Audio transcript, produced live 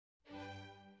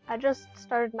I just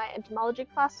started my entomology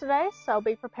class today, so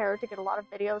be prepared to get a lot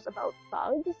of videos about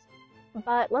bugs.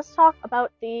 But let's talk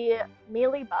about the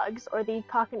mealy bugs, or the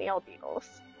cochineal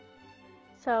beetles.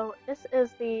 So this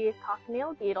is the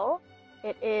cochineal beetle.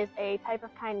 It is a type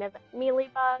of kind of mealy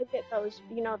bug.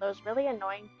 Those really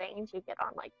annoying things you get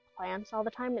on like plants all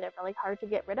the time and they're really hard to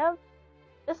get rid of.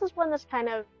 This is one that's kind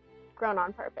of grown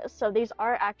on purpose. So these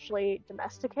are actually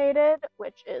domesticated,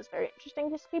 which is very interesting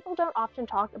because people don't often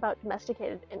talk about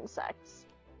domesticated insects.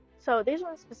 So these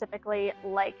ones specifically,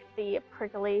 like the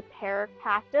prickly pear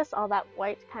cactus, all that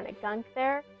white kind of gunk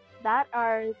there, that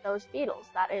are those beetles.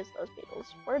 That is those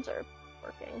beetles. Words are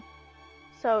working.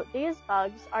 So these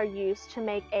bugs are used to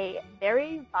make a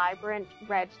very vibrant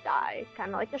red dye, kind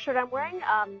of like the shirt I'm wearing.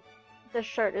 This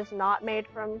shirt is not made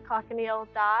from cochineal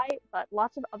dye, but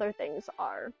lots of other things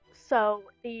are. So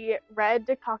the red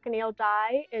cochineal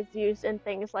dye is used in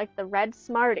things like the red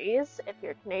Smarties. If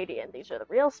you're Canadian, these are the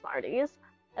real Smarties,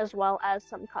 as well as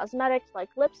some cosmetics like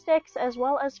lipsticks, as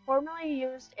well as formerly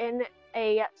used in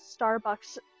a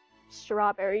Starbucks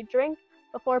strawberry drink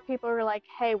before people were like,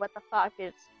 hey, what the fuck,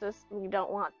 it's just, we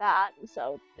don't want that. And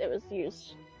so it was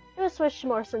switched to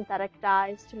more synthetic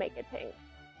dyes to make it pink.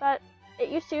 But it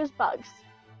used to use bugs.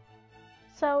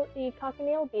 So the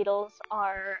cochineal beetles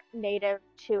are native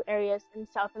to areas in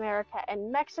South America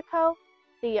and Mexico.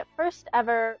 The first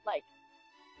ever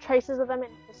traces of them in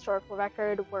historical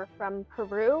record were from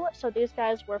Peru. So these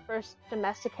guys were first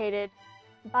domesticated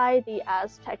by the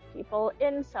Aztec people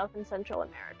in South and Central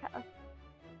America.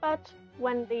 But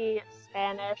when the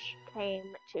Spanish came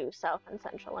to South and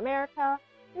Central America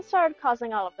and started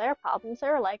causing all of their problems, they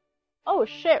were like, oh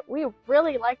shit, we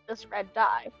really like this red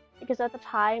dye. Because at the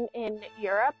time in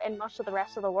Europe and most of the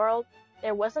rest of the world,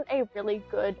 there wasn't a really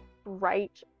good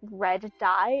bright red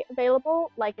dye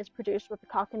available like is produced with the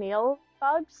cochineal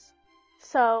bugs.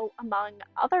 So among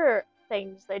other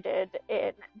things they did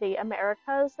in the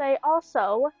Americas, they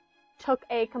also took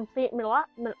a complete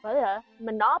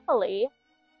monopoly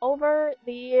over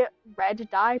the red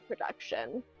dye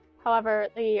production. However,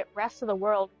 the rest of the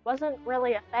world wasn't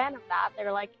really a fan of that. They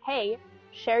were like, hey,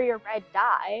 share your red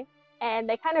dye. And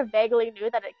they kind of vaguely knew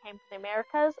that it came from the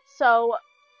Americas. So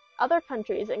other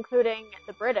countries, including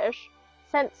the British,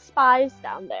 sent spies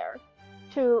down there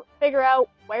to figure out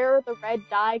where the red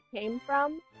dye came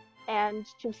from and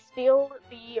to steal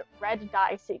the red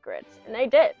dye secrets. And they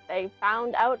did. They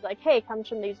found out, like, hey, it comes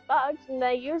from these bugs, and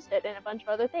they used it in a bunch of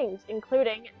other things,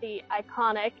 including the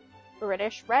iconic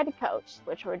British redcoats,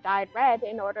 which were dyed red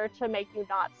in order to make you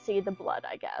not see the blood,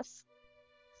 I guess.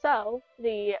 So,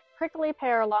 the prickly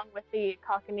pear along with the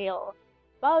cochineal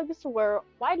bugs were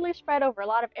widely spread over a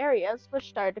lot of areas, which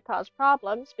started to cause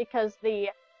problems because the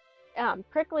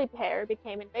prickly pear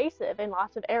became invasive in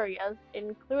lots of areas,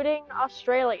 including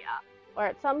Australia, where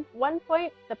at one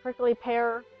point the prickly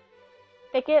pear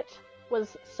thicket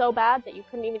was so bad that you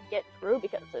couldn't even get through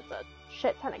because it's a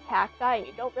shit ton of cacti and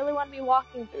you don't really want to be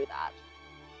walking through that.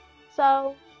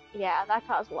 So, yeah, that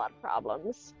caused a lot of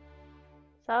problems.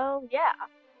 So, yeah,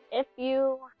 if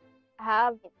you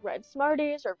have red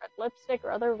Smarties or red lipstick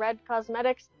or other red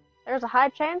cosmetics, there's a high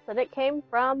chance that it came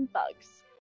from bugs.